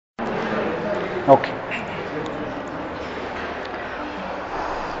Okay.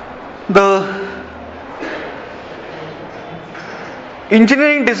 The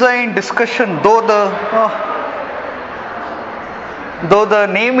engineering design discussion, though the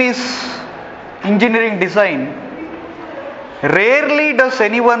name is engineering design, rarely does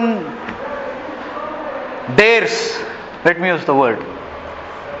anyone dares, let me use the word,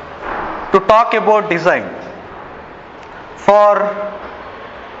 to talk about design. For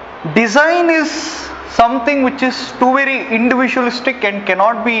design is something which is too very individualistic and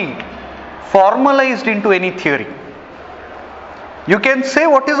cannot be formalized into any theory. You can say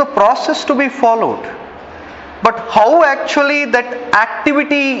what is the process to be followed, but how actually that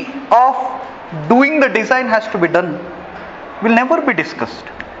activity of doing the design has to be done will never be discussed.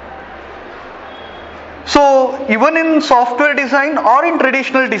 So even in software design or in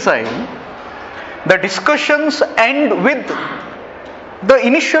traditional design, the discussions end with the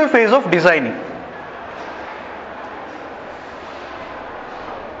initial phase of designing.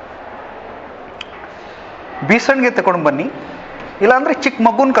 ಬೀಸಣಿಗೆ ತಗೊಂಡು ಬನ್ನಿ, ಇಲ್ಲಾಂದ್ರೆ ಚಿಕ್ಕ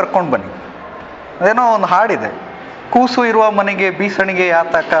ಮಗುನ ಕರ್ಕೊಂಡು ಬನ್ನಿ. ಅದೇನೋ ಒಂದು ಹಾಡಿದೆ, ಕೂಸು ಇರುವ ಮನೆಗೆ ಬೀಸಣಿಗೆ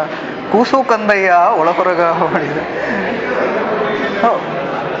ಯಾತಕ, ಕೂಸು ಕಂದಯ್ಯ ಒಳಹೊರಗ ಮಾಡಿದೆ.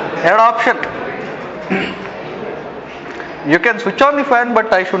 ಎರಡು option. You can switch on the fan, but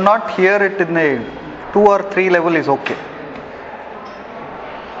I should not hear it in a 2 or 3 level is okay.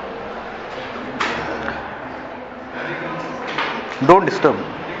 Don't disturb.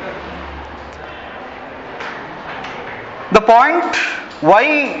 The point why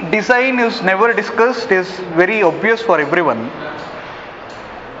design is never discussed is very obvious for everyone.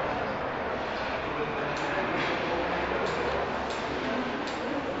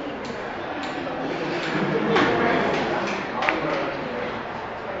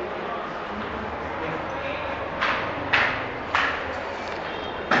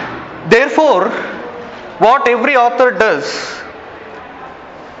 Therefore, what every author does,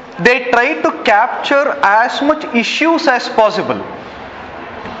 they try to capture as much issues as possible.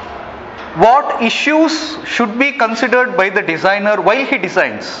 What issues should be considered by the designer while he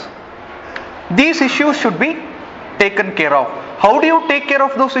designs? These issues should be taken care of. How do you take care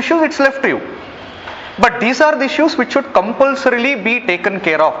of those issues? It's left to you. But these are the issues which should compulsorily be taken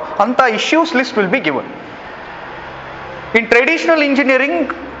care of. Anta issues list will be given. In traditional engineering,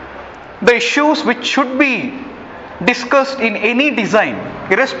 the issues which should be discussed in any design,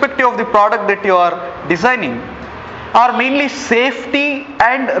 irrespective of the product that you are designing, are mainly safety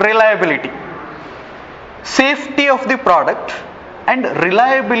and reliability. Safety of the product and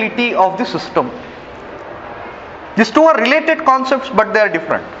reliability of the system. These two are related concepts, but they are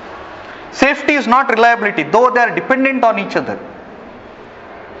different. Safety is not reliability, though they are dependent on each other.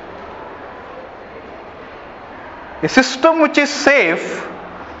 A system which is safe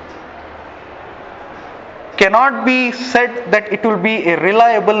cannot be said that it will be a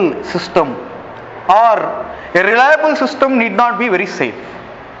reliable system, or a reliable system need not be very safe.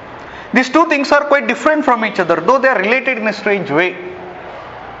 These two things are quite different from each other, though they are related in a strange way.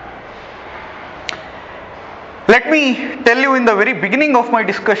 Let me tell you in the very beginning of my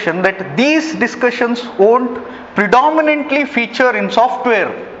discussion that these discussions won't predominantly feature in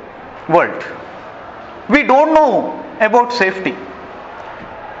software world. We don't know about safety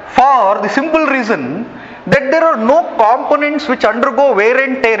for the simple reason that there are no components which undergo wear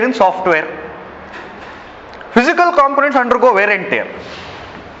and tear in software. Physical components undergo wear and tear.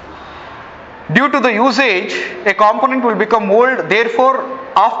 Due to the usage, a component will become old, therefore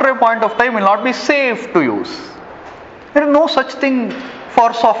after a point of time will not be safe to use. There is no such thing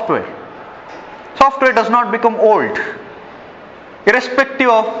for software. Software does not become old, irrespective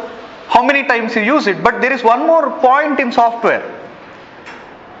of how many times you use it. But there is one more point in software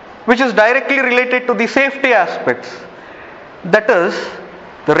which is directly related to the safety aspects. That is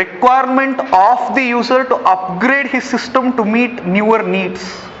the requirement of the user to upgrade his system to meet newer needs.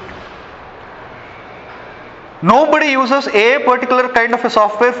 Nobody uses a particular kind of a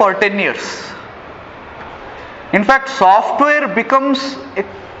software for 10 years. In fact, software becomes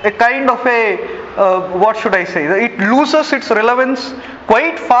a kind of a, what should I say, it loses its relevance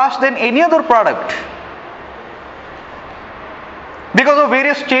quite fast than any other product, because of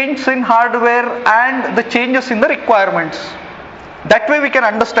various changes in hardware and the changes in the requirements. That way we can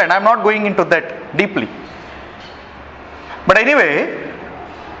understand. I am not going into that deeply. But anyway,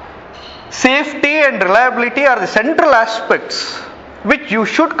 safety and reliability are the central aspects which you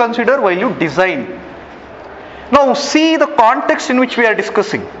should consider while you design. Now see the context in which we are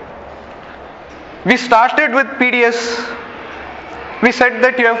discussing. We started with PDS. We said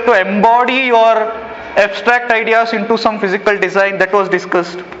that you have to embody your abstract ideas into some physical design. That was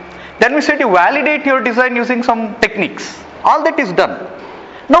discussed. Then we said you validate your design using some techniques. All that is done.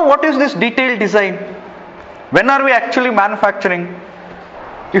 Now what is this detailed design? When are we actually manufacturing?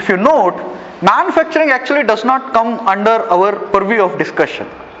 If you note, manufacturing actually does not come under our purview of discussion.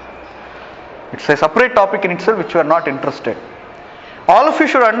 It's a separate topic in itself which we are not interested. All of you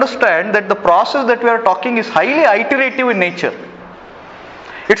should understand that the process that we are talking is highly iterative in nature.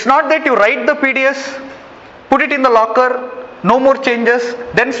 It's not that you write the PDS, put it in the locker, no more changes,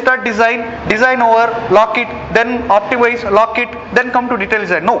 then start design over, lock it, then optimize, lock it, then come to detail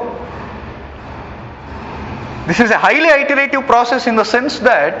design. No. This is a highly iterative process in the sense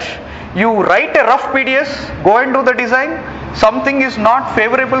that you write a rough PDS, go and do the design, something is not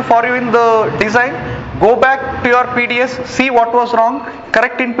favorable for you in the design, go back to your PDS, see what was wrong,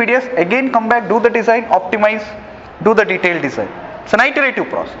 correct in PDS, again come back, do the design, optimize, do the detailed design. It's an iterative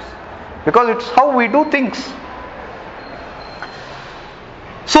process because it's how we do things.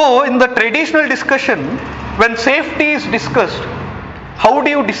 So in the traditional discussion, when safety is discussed, how do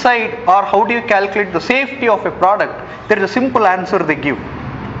you decide or how do you calculate the safety of a product? There is a simple answer they give.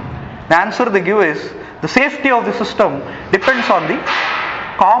 The answer they give is the safety of the system depends on the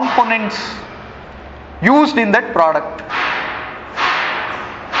components used in that product.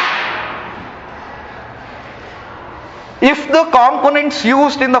 If the components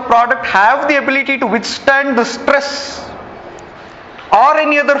used in the product have the ability to withstand the stress or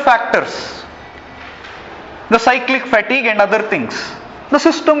any other factors, the cyclic fatigue and other things, the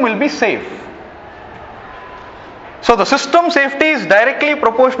system will be safe. So the system safety is directly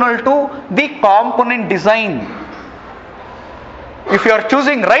proportional to the component design. If you are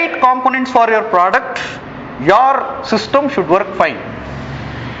choosing right components for your product, your system should work fine.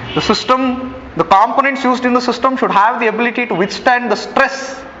 The components used in the system should have the ability to withstand the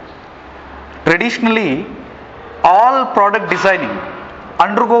stress. Traditionally, all product designing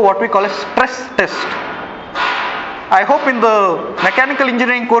undergo what we call a stress test. I hope in the mechanical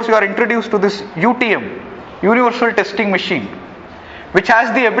engineering course you are introduced to this UTM, Universal Testing Machine, which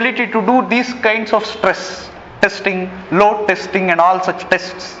has the ability to do these kinds of stress testing, load testing and all such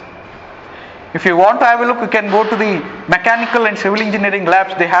tests. If you want to have a look, you can go to the mechanical and civil engineering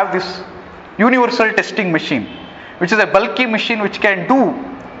labs. They have this Universal Testing Machine, which is a bulky machine which can do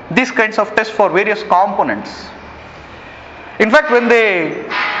these kinds of tests for various components. In fact, when they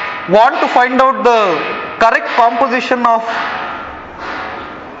want to find out the correct composition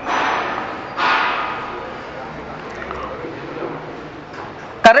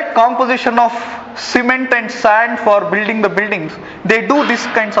of cement and sand for building the buildings, they do these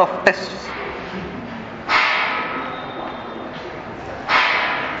kinds of tests.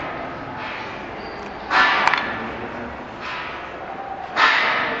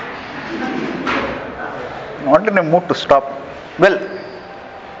 Not in a mood to stop. Well,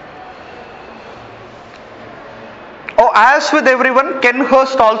 as with everyone, Ken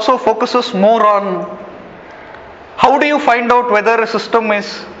Hurst also focuses more on how do you find out whether a system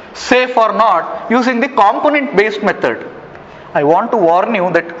is safe or not using the component based method. I want to warn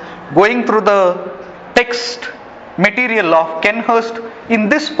you that going through the text material of Ken Hurst in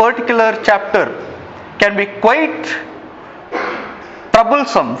this particular chapter can be quite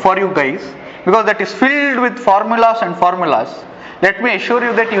troublesome for you guys, because that is filled with formulas and formulas. Let me assure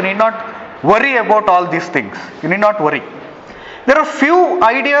you that you need not worry about all these things. You need not worry. There are few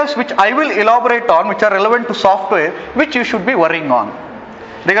ideas which I will elaborate on, which are relevant to software, which you should be worrying on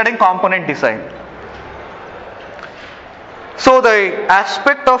regarding component design. So the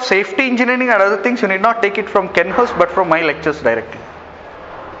aspect of safety engineering and other things, you need not take it from Ken Hurst but from my lectures directly.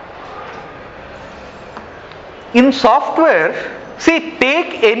 In software, see,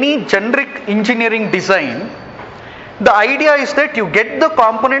 take any generic engineering design. The idea is that you get the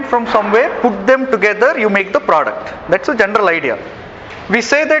component from somewhere, put them together, you make the product. That's a general idea. We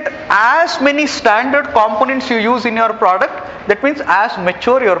say that as many standard components you use in your product, that means as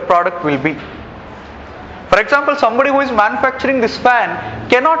mature your product will be. For example, somebody who is manufacturing this fan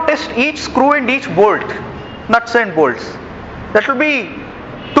cannot test each screw and each bolt, nuts and bolts. That will be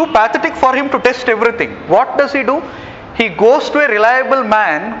too pathetic for him to test everything. What does he do? He goes to a reliable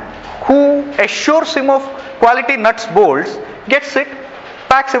man who assures him of quality nuts, bolts, gets it,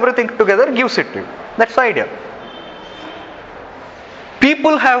 packs everything together, gives it to him. That's the idea.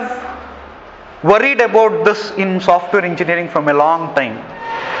 People have worried about this in software engineering from a long time.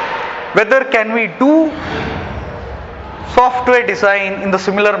 Whether can we do software design in the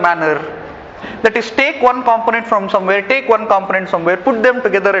similar manner, that is, take one component from somewhere, take one component somewhere, put them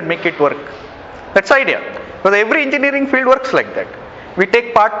together and make it work. That's the idea. Because every engineering field works like that. We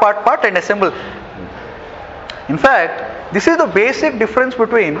take part and assemble. In fact, this is the basic difference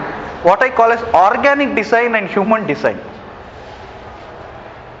between what I call as organic design and human design.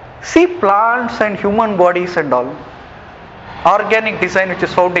 See plants and human bodies and all. Organic design which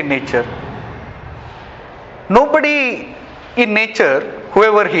is found in nature. Nobody in nature,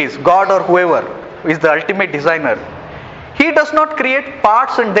 whoever he is, God or whoever is the ultimate designer, he does not create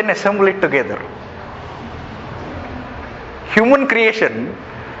parts and then assemble it together. Human creation,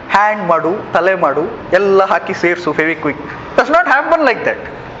 hand madu, tale madu, ella haki sersu fevikwik, does not happen like that.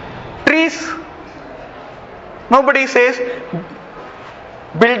 Trees, nobody says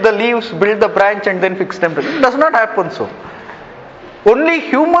build the leaves, build the branch and then fix them together. It does not happen so. Only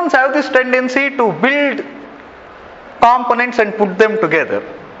humans have this tendency to build components and put them together.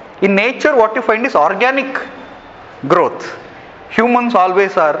 In nature, what you find is organic growth. Humans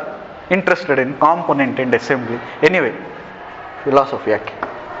always are interested in component and assembly. Anyway, philosophy.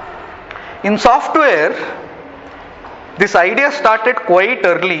 In software, this idea started quite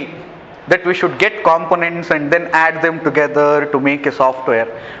early that we should get components and then add them together to make a software.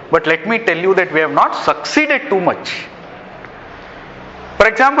 But let me tell you that we have not succeeded too much. For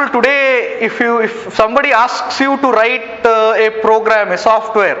example, today if somebody asks you to write a program, a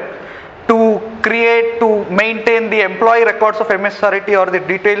software to maintain the employee records of MSRIT or the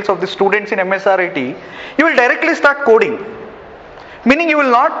details of the students in MSRIT, you will directly start coding. Meaning you will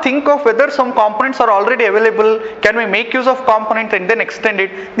not think of whether some components are already available, can we make use of components and then extend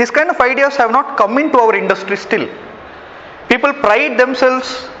it. These kind of ideas have not come into our industry still. People pride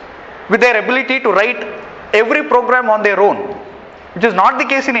themselves with their ability to write every program on their own, which is not the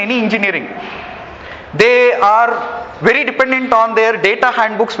case in any engineering. They are very dependent on their data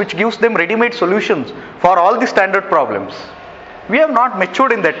handbooks, which gives them ready-made solutions for all the standard problems. We have not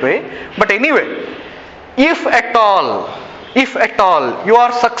matured in that way. But anyway, if at all you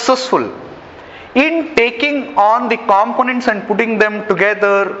are successful in taking on the components and putting them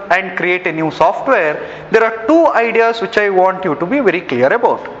together and create a new software, there are two ideas which I want you to be very clear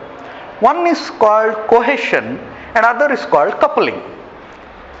about. One is called cohesion and other is called coupling.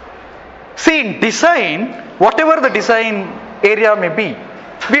 See, in design, whatever the design area may be,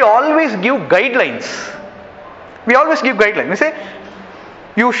 we always give guidelines. We say,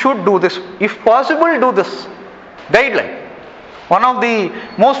 you should do this. If possible, do this. Guideline. One of the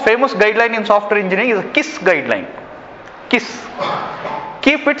most famous guideline in software engineering is a KISS guideline. KISS.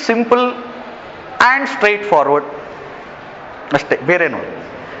 Keep it simple and straightforward.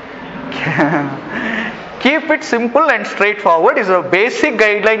 Keep it simple and straightforward is a basic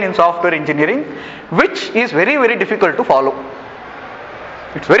guideline in software engineering, which is very, very difficult to follow.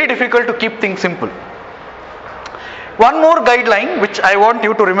 It's very difficult to keep things simple. One more guideline which I want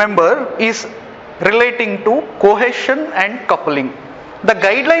you to remember is relating to cohesion and coupling. The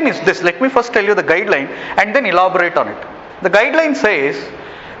guideline is this. Let me first tell you the guideline and then elaborate on it. The guideline says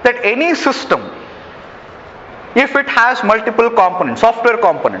that any system, if it has multiple components, software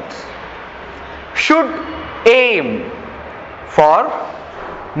components, should aim for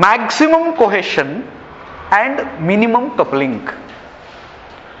maximum cohesion and minimum coupling.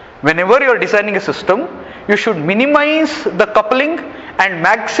 Whenever you are designing a system, you should minimize the coupling and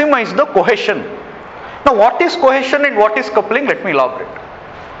maximize the cohesion. Now, what is cohesion and what is coupling? Let me elaborate.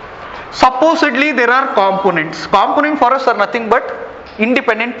 Supposedly, there are components. Components for us are nothing but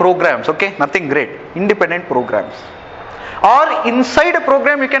independent programs, okay? Nothing great. Independent programs. Or inside a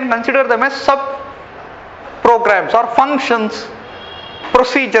program, you can consider them as sub-programs or functions,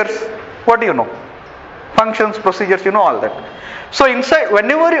 procedures. What do you know? Functions, procedures, you know all that. So inside,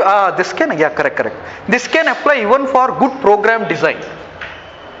 whenever you, correct. This can apply even for good program design.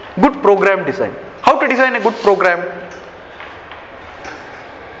 Good program design. How to design a good program?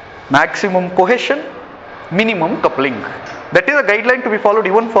 Maximum cohesion, minimum coupling. That is a guideline to be followed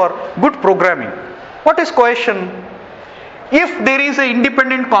even for good programming. What is cohesion? If there is an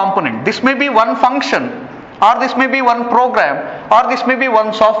independent component, this may be one function, or this may be one program, or this may be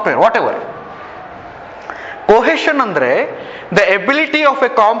one software, whatever. Cohesion andre, the ability of a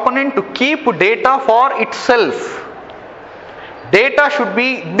component to keep data for itself.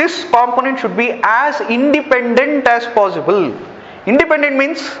 This component should be as independent as possible. Independent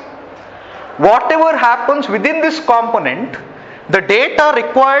means whatever happens within this component, the data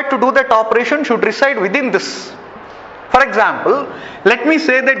required to do that operation should reside within this. For example, let me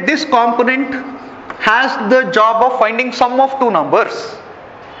say that this component has the job of finding sum of two numbers.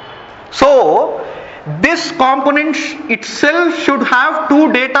 So, this component itself should have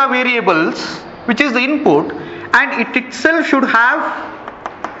two data variables, which is the input, and it itself should have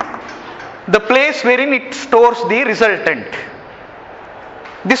the place wherein it stores the resultant.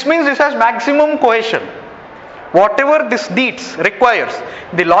 This means this has maximum cohesion. Whatever this needs, requires,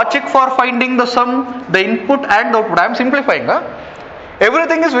 the logic for finding the sum, the input and the output. I am simplifying.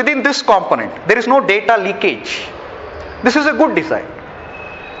 Everything is within this component. There is no data leakage. This is a good design.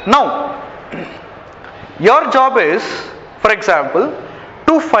 Now, your job is, for example,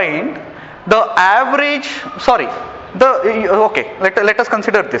 to find the average, let us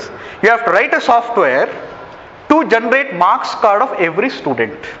consider this. You have to write a software to generate marks card of every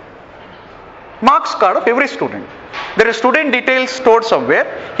student. Marks card of every student. There is student details stored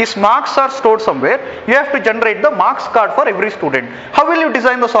somewhere, his marks are stored somewhere, you have to generate the marks card for every student. How will you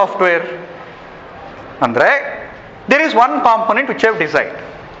design the software? Andre, there is one component which I have designed.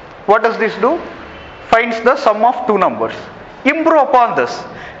 What does this do? Finds the sum of two numbers. Improve upon this.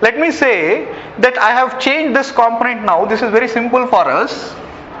 Let me say that I have changed this component now. This is very simple for us.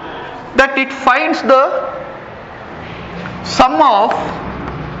 That it finds the sum of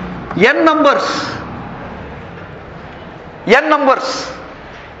n numbers. N numbers.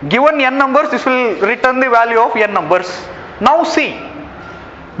 Given n numbers, this will return the value of n numbers. Now see,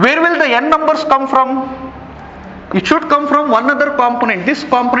 where will the n numbers come from? It should come from one other component. This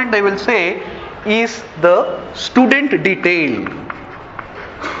component, I will say, is the student detail.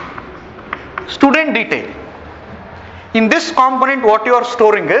 Student detail. In this component, what you are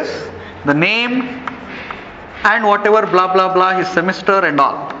storing is the name and whatever blah blah blah, his semester and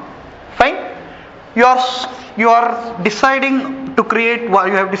all. Fine. You are deciding to create. You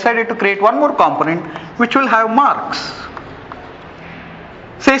have decided to create one more component which will have marks.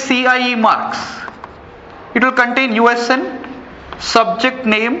 Say CIE marks. It will contain USN, subject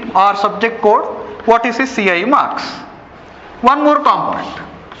name or subject code. What is his CIE marks? One more component.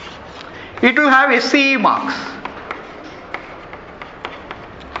 It will have SCE marks.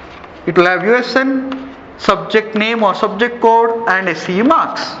 It will have USN, subject name or subject code and SCE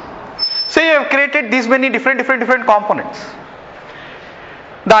marks. Say you have created these many different components.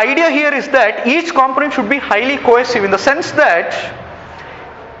 The idea here is that each component should be highly cohesive in the sense that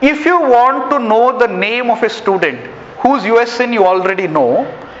if you want to know the name of a student whose USN you already know,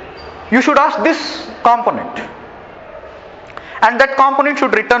 you should ask this component. And that component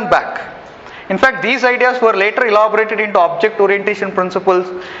should return back. In fact, these ideas were later elaborated into object orientation principles,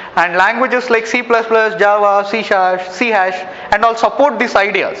 and languages like C++, Java, C#, and all support these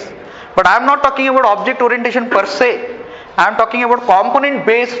ideas. But I am not talking about object orientation per se. I am talking about component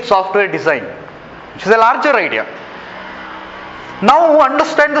based software design, which is a larger idea. Now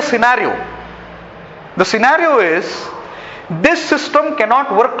understand the scenario. The scenario is, this system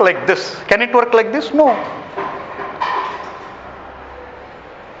cannot work like this. Can it work like this? No.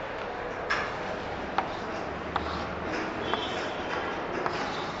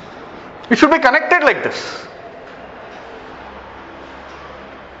 It should be connected like this.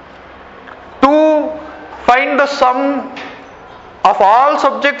 To find the sum of all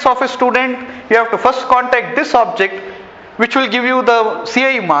subjects of a student, you have to first contact this object, which will give you the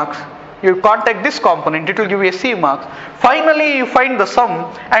CIE marks. You contact this component, it will give you SCE marks. Finally, you find the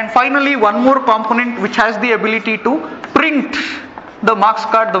sum, and finally one more component which has the ability to print the marks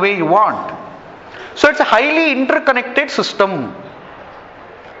card the way you want. So it's a highly interconnected system.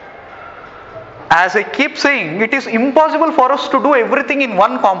 As I keep saying, it is impossible for us to do everything in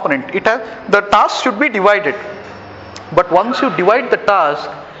one component. The task should be divided. But once you divide the task,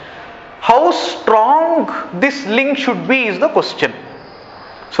 how strong this link should be is the question.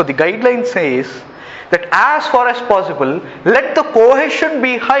 So the guideline says that as far as possible, let the cohesion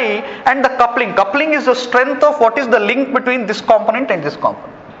be high and the coupling. Coupling is the strength of what is the link between this component and this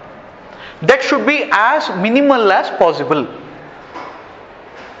component. That should be as minimal as possible.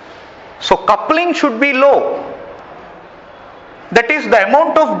 So coupling should be low. That is, the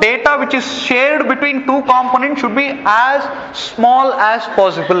amount of data which is shared between two components should be as small as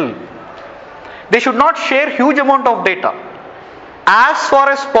possible. They should not share huge amount of data. As far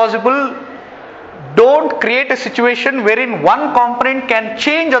as possible, don't create a situation wherein one component can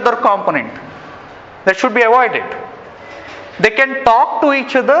change other component. That should be avoided. They can talk to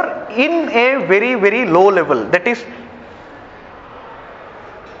each other in a very, very low level. That is,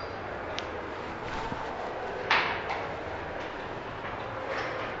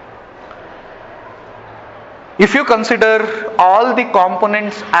 if you consider all the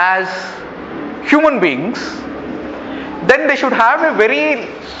components as human beings, then they should have a very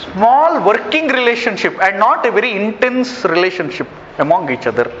small working relationship and not a very intense relationship among each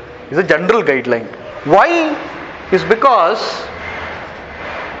other. Is a general guideline. Why? Is because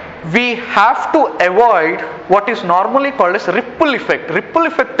we have to avoid what is normally called as ripple effect. Ripple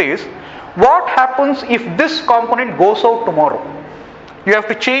effect is what happens if this component goes out tomorrow. You have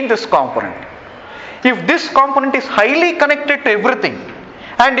to change this component. If this component is highly connected to everything,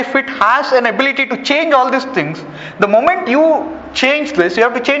 and if it has an ability to change all these things, the moment you change this, you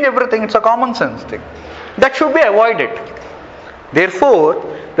have to change everything. It's a common sense thing. That should be avoided. Therefore,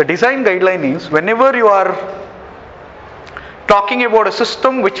 the design guideline is, whenever you are talking about a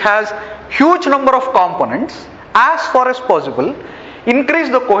system which has huge number of components, as far as possible, increase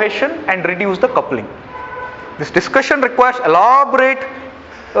the cohesion and reduce the coupling. This discussion requires elaborate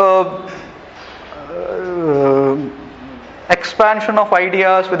expansion of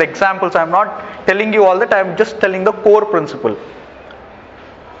ideas with examples. I am not telling you all that, I am just telling the core principle.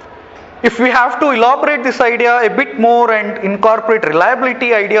 If we have to elaborate this idea a bit more and incorporate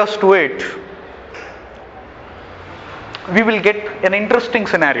reliability ideas to it, we will get an interesting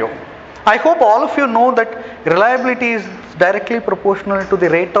scenario. I hope all of you know that reliability is directly proportional to the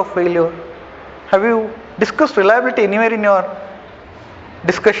rate of failure. Have you discussed reliability anywhere in your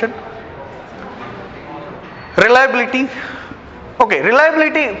discussion? Reliability. Okay,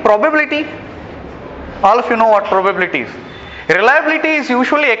 reliability, probability. All of you know what probability is. Reliability is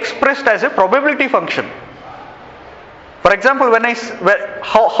usually expressed as a probability function. For example,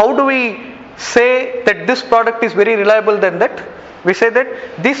 how do we say that this product is very reliable than that? We say that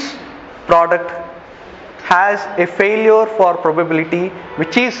this product has a failure for probability,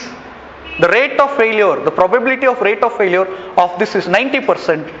 which is the rate of failure, the probability of rate of failure of this is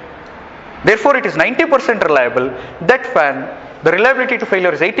 90%. Therefore, it is 90% reliable. That fan, the reliability to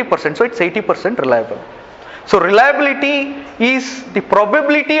failure is 80%, so it's 80% reliable. So, reliability is the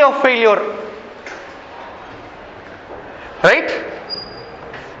probability of failure, right?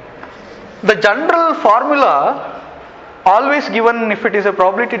 The general formula always given if it is a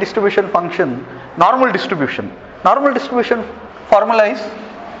probability distribution function, normal distribution. Normal distribution formula is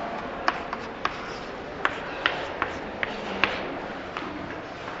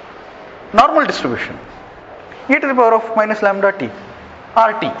normal distribution e to the power of minus lambda t,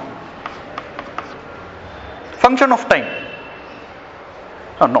 RT, function of time.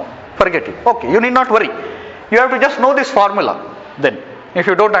 Oh no, forget it. Okay, you need not worry. You have to just know this formula then. If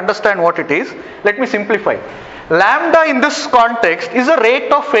you don't understand what it is, let me simplify. Lambda in this context is a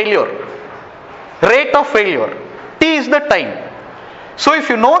rate of failure. Rate of failure. T is the time. So if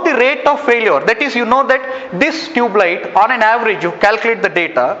you know the rate of failure, that is, you know that this tube light, on an average, you calculate the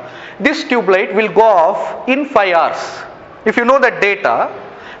data, this tube light will go off in 5 hours. If you know that data,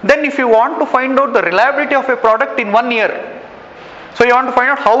 then if you want to find out the reliability of a product in 1 year, so you want to find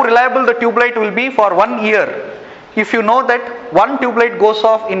out how reliable the tube light will be for 1 year. If you know that one tube light goes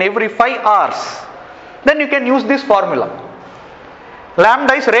off in every 5 hours, then you can use this formula.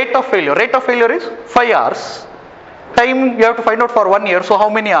 Lambda is rate of failure. Rate of failure is 5 hours. Time you have to find out for 1 year, so how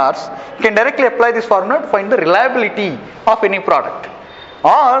many hours? You can directly apply this formula to find the reliability of any product.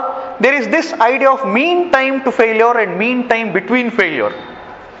 Or there is this idea of mean time to failure and mean time between failure.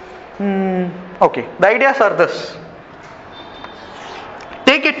 Okay, the ideas are this.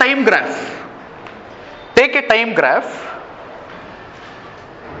 Take a time graph. Take a time graph.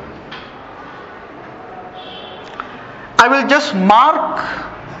 I will just mark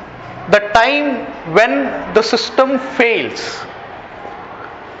the time when the system fails.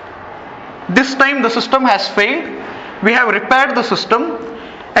 This time the system has failed. We have repaired the system.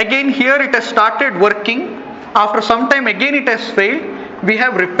 Again here it has started working. After some time again it has failed. We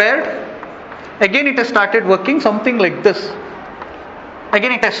have repaired. Again it has started working, something like this.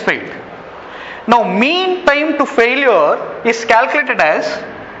 Again it has failed. Now mean time to failure is calculated as,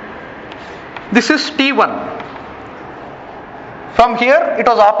 this is T1. From here it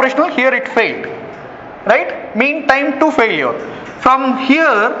was operational, here it failed. Right? Mean time to failure. From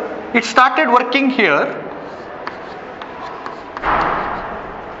here it started working here.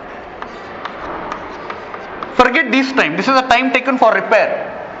 Forget this time. This is the time taken for repair.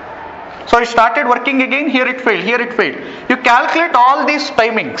 So it started working again, here it failed, here it failed. You calculate all these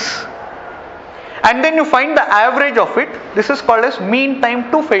timings and then you find the average of it. This is called as mean time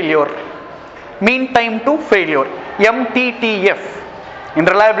to failure. Mean time to failure, MTTF in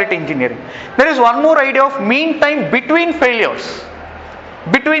reliability engineering. There is one more idea of mean time between failures.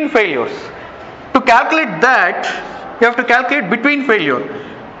 Between failures. To calculate that, you have to calculate between failure.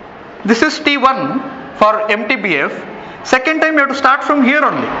 This is T1 for MTBF. Second time you have to start from here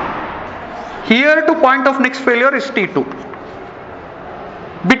only. Here to point of next failure is T2.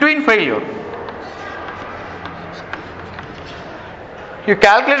 Between failure. You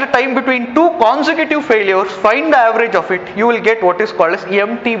calculate the time between two consecutive failures, find the average of it, you will get what is called as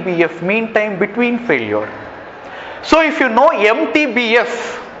MTBF, mean time between failure. So if you know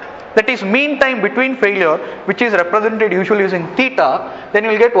MTBF, that is mean time between failure, which is represented usually using theta, then you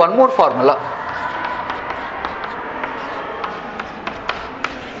will get one more formula.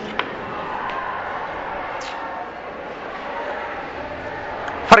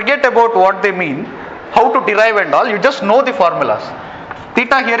 Forget about what they mean, how to derive and all, you just know the formulas.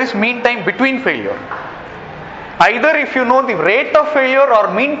 Theta here is mean time between failure. Either if you know the rate of failure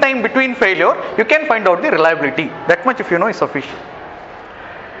or mean time between failure, you can find out the reliability. That much if you know is sufficient.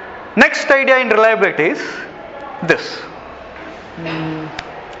 Next idea in reliability is this.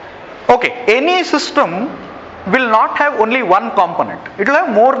 Okay, any system will not have only one component. It will have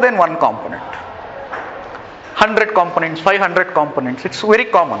more than one component. 100 components, 500 components, it's very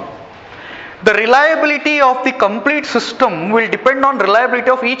common. The reliability of the complete system will depend on reliability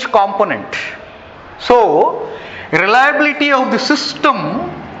of each component. So, reliability of the system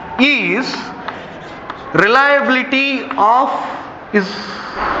is reliability of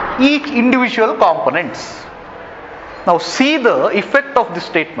each individual components. Now see the effect of this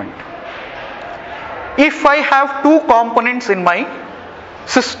statement. If I have two components in my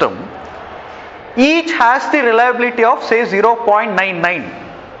system, each has the reliability of say 0.99.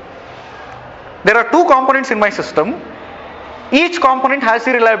 There are two components in my system, each component has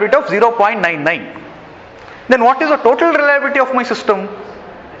the reliability of 0.99. Then what is the total reliability of my system?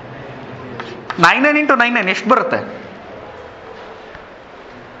 99 into 99 ಎಷ್ಟು ಬರುತ್ತೆ?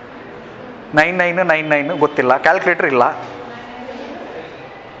 99 ಗೊತ್ತಿಲ್ಲ, calculator ಇಲ್ಲ.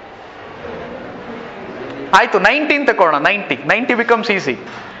 ಆಯ್ತು 19 ತಕೊಳ್ಳೋಣ, 90 becomes easy.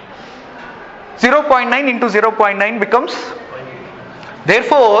 0.9 into 0.9 becomes,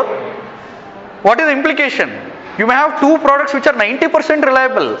 therefore what is the implication? You may have two products which are 90%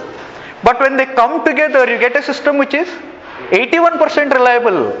 reliable, but when they come together you get a system which is 81%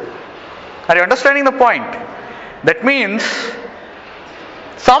 reliable. Are you understanding the point? That means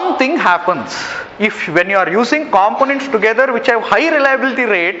something happens if when you are using components together which have high reliability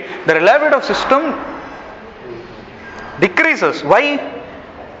rate, the reliability of system decreases. Why?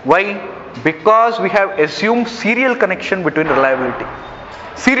 Because we have assumed serial connection between reliability.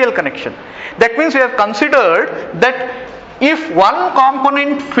 Serial connection. That means we have considered that if one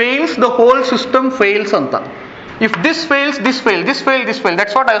component fails, the whole system fails anta. If this fails, this fails, this fails, this fails.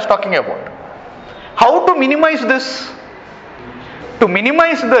 That's what I was talking about. How to minimize this? To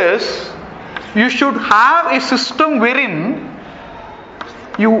minimize this, you should have a system wherein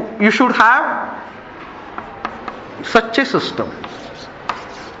you should have such a system.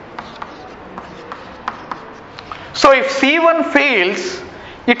 So if C1 fails,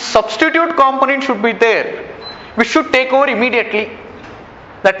 its substitute component should be there, which should take over immediately.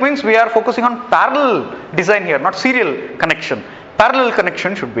 That means we are focusing on parallel design here, not serial connection. Parallel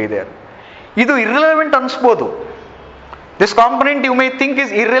connection should be there. Idu irrelevant ಅನ್ಸ್ಬೋದು. This component you may think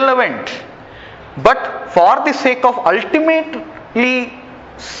is irrelevant, but for the sake of ultimately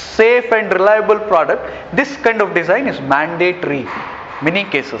safe and reliable product, this kind of design is mandatory. Many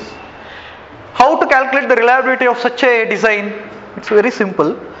cases. How to calculate the reliability of such a design? It's very simple.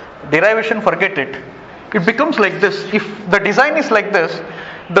 Derivation, forget it. It becomes like this. If the design is like this,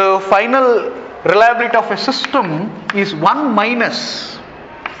 the final reliability of a system is 1 minus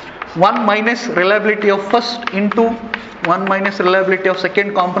reliability of first into 1 minus reliability of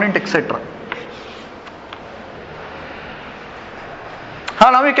second component, etc.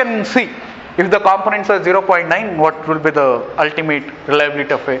 Now you can see if the components are 0.9, what will be the ultimate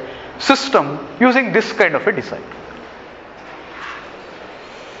reliability of a system using this kind of a design.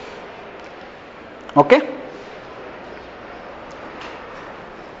 Okay?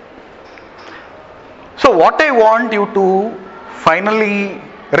 So what I want you to finally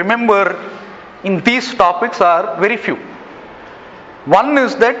remember in these topics are very few. One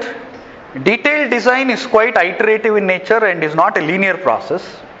is that detailed design is quite iterative in nature and is not a linear process.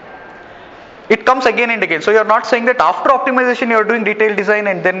 It comes again and again. So you are not saying that after optimization you are doing detailed design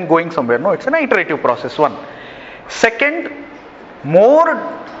and then going somewhere. No, it's an iterative process. One. Second,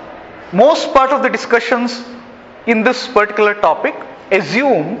 most part of the discussions in this particular topic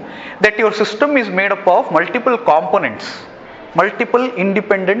assume that your system is made up of multiple components, multiple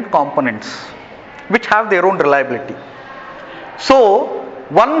independent components which have their own reliability. So,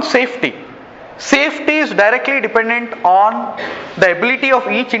 one, safety. Safety is directly dependent on the ability of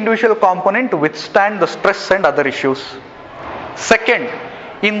each individual component to withstand the stress and other issues. Second,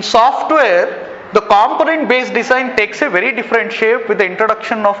 in software, the component based design takes a very different shape with the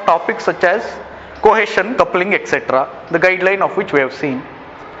introduction of topics such as cohesion, coupling, etc., the guideline of which we have seen.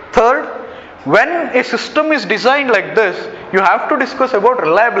 Third, when a system is designed like this, you have to discuss about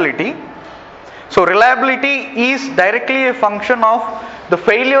reliability. So reliability is directly a function of the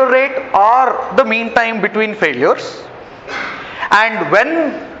failure rate or the mean time between failures. And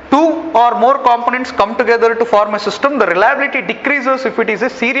when two or more components come together to form a system, the reliability decreases if it is a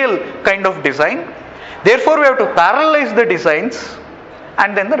serial kind of design. Therefore, we have to parallelize the designs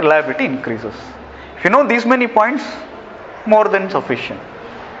and then the reliability increases. If you know these many points, more than sufficient.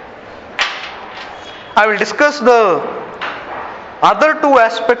 I will discuss the other two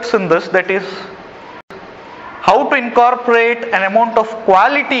aspects in this, that is how to incorporate an amount of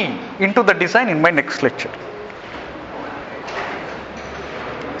quality into the design, in my next lecture.